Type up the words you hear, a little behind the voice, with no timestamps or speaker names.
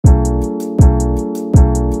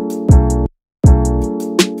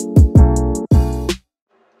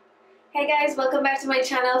Hey guys, welcome back to my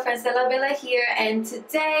channel. Francella Bella here, and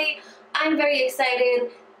today I'm very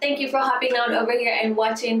excited. Thank you for hopping on over here and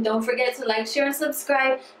watching. Don't forget to like, share, and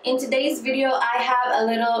subscribe. In today's video, I have a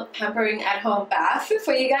little pampering at home bath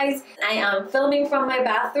for you guys. I am filming from my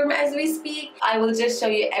bathroom as we speak. I will just show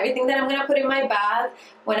you everything that I'm gonna put in my bath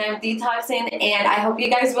when I'm detoxing, and I hope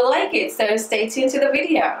you guys will like it. So stay tuned to the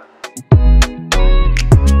video.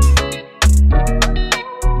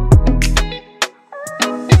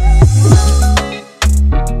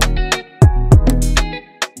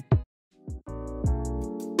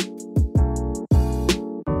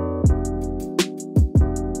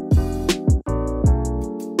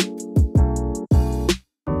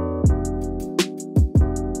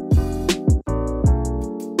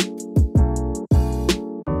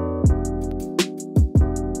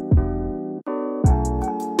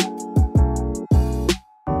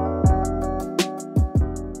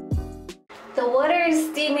 The water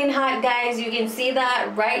is steaming hot, guys. You can see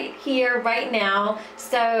that right here, right now.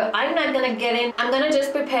 So I'm not gonna get in. I'm gonna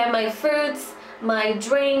just prepare my fruits, my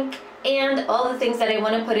drink, and all the things that I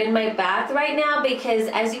want to put in my bath right now, because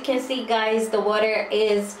as you can see, guys, the water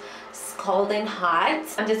is scalding hot.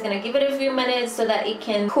 I'm just gonna give it a few minutes so that it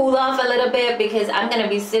can cool off a little bit, because I'm gonna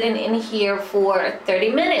be sitting in here for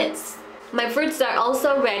 30 minutes. My fruits are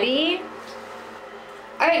also ready.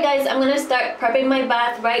 Alright guys, I'm gonna start prepping my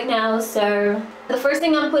bath right now. So the first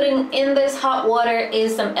thing I'm putting in this hot water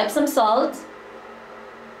is some Epsom salt.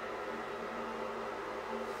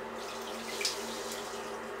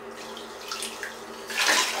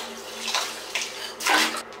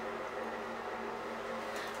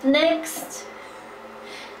 Next,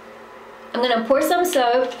 I'm gonna pour some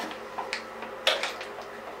soap.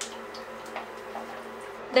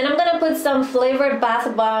 Then I'm gonna put some flavored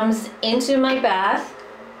bath bombs into my bath.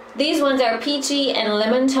 These ones are peachy and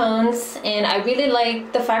lemon tones, and I really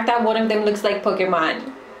like the fact that one of them looks like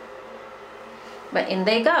Pokemon. But in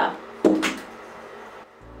they go.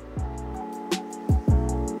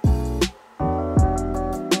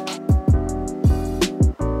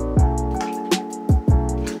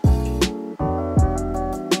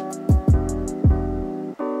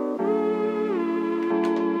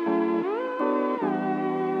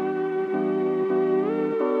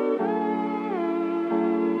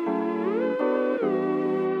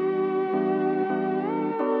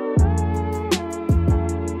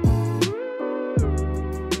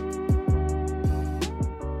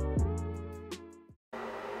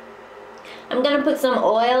 I'm gonna put some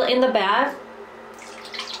oil in the bath.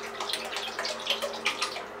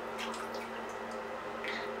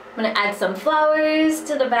 I'm gonna add some flowers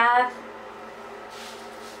to the bath.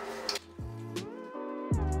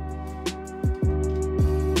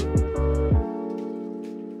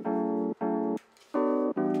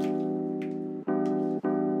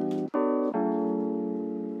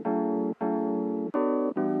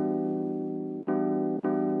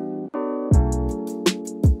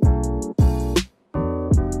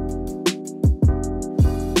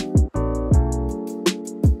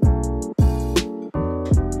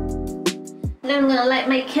 I'm gonna light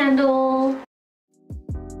my candle.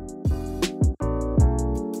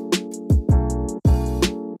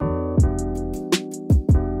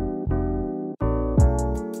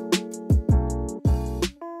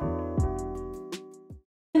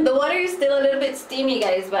 The water is still a little bit steamy,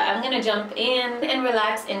 guys, but I'm gonna jump in and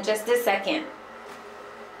relax in just a second.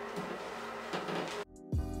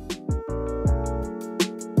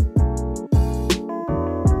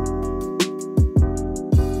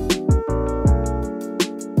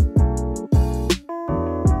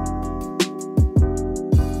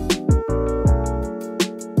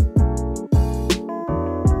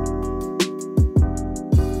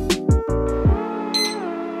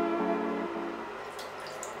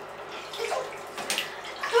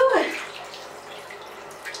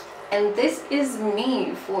 And this is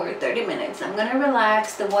me for 30 minutes. I'm gonna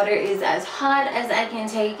relax. The water is as hot as I can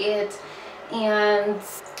take it, and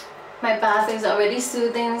my bath is already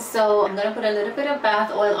soothing, so I'm gonna put a little bit of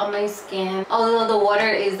bath oil on my skin, although the water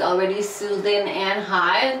is already soothing and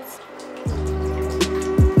hot.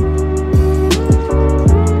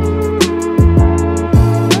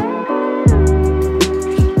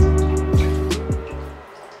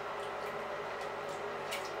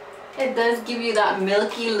 It does give you that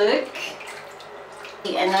milky look,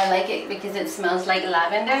 and I like it because it smells like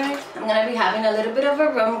lavender. I'm gonna be having a little bit of a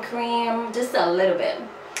rum cream, just a little bit,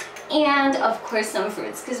 and of course some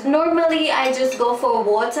fruits, because normally I just go for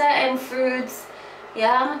water and fruits,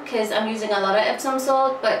 yeah, because I'm using a lot of Epsom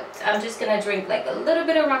salt, but I'm just gonna drink like a little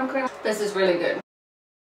bit of rum cream. This is really good.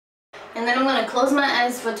 And then I'm gonna close my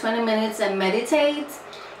eyes for 20 minutes and meditate.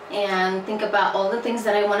 and think about all the things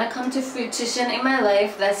that I want to come to fruition in my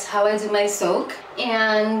life. That's how I do my soak.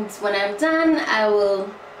 And when I'm done, I will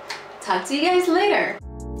talk to you guys later.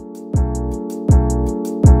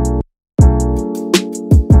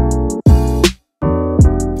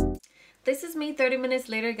 This is me 30 minutes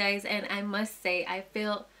later, guys, and I must say I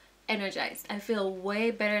feel energized. I feel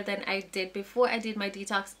way better than I did before I did my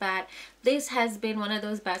detox bath. This has been one of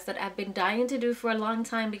those baths that I've been dying to do for a long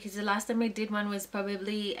time, because the last time I did one was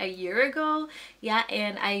probably a year ago. Yeah,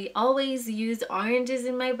 and I always use oranges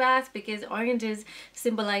in my bath because oranges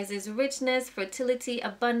symbolizes richness, fertility,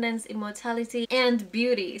 abundance, immortality, and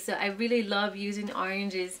beauty. So I really love using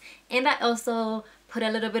oranges. And I also put a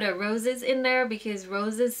little bit of roses in there because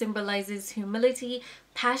roses symbolizes humility,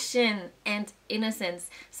 passion, and innocence.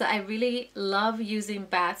 So I really love using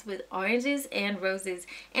baths with oranges and roses.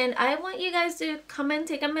 And I want you guys to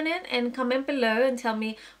take a minute and comment below and tell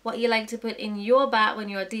me what you like to put in your bath when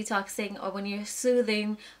you're detoxing, or when you're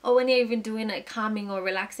soothing, or when you're even doing a calming or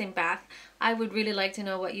relaxing bath. I would really like to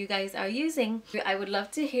know what you guys are using. I would love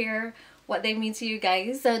to hear what they mean to you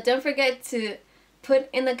guys. So don't forget to put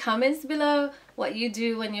in the comments below what you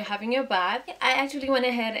do when you're having your bath. I actually went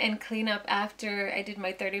ahead and cleaned up after I did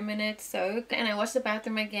my 30-minute soak, and I washed the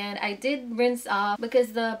bathroom again. I did rinse off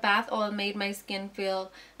because the bath oil made my skin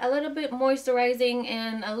feel a little bit moisturizing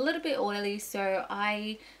and a little bit oily, so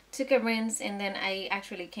I took a rinse and then I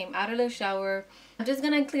actually came out of the shower. I'm just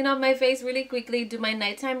gonna clean up my face really quickly, do my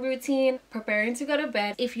nighttime routine, preparing to go to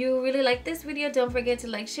bed. If you really like this video, don't forget to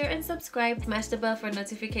like, share, and subscribe. Smash the bell for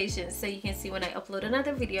notifications so you can see when I upload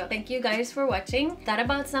another video. Thank you guys for watching. That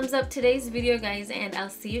about sums up today's video, guys, and I'll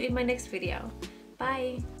see you in my next video.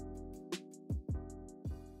 Bye.